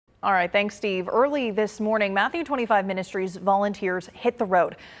All right, thanks, Steve. Early this morning, Matthew 25 Ministries volunteers hit the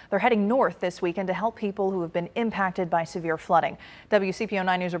road. They're heading north this weekend to help people who have been impacted by severe flooding. WCPO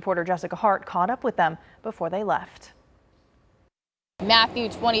 9 News reporter Jessica Hart caught up with them before they left. Matthew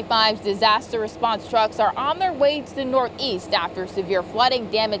 25's disaster response trucks are on their way to the northeast after severe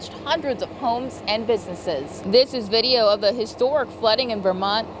flooding damaged hundreds of homes and businesses. This is video of the historic flooding in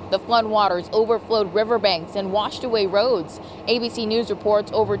Vermont. The floodwaters overflowed riverbanks and washed away roads. ABC News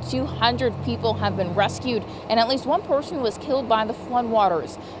reports over 200 people have been rescued and at least one person was killed by the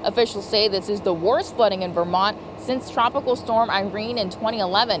floodwaters. Officials say this is the worst flooding in Vermont since Tropical Storm Irene in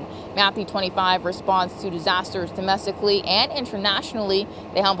 2011. Matthew 25 responds to disasters domestically and internationally.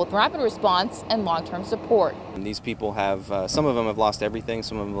 They help with rapid response and long-term support. And these people have, some of them have lost everything.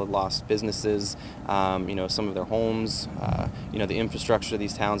 Some of them have lost businesses, some of their homes. The infrastructure of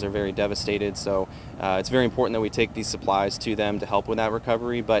these towns are very devastated. So it's very important that we take these supplies to them to help with that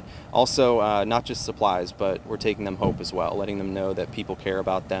recovery, but also not just supplies, but we're taking them hope as well, letting them know that people care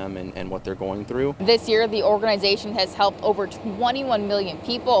about them and what they're going through. This year, the organization has helped over 21 million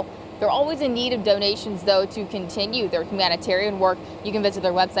people. They're always in need of donations, though, to continue their humanitarian work. You can visit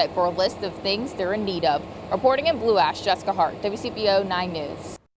their website for a list of things they're in need of. Reporting in Blue Ash, Jessica Hart, WCPO 9 News.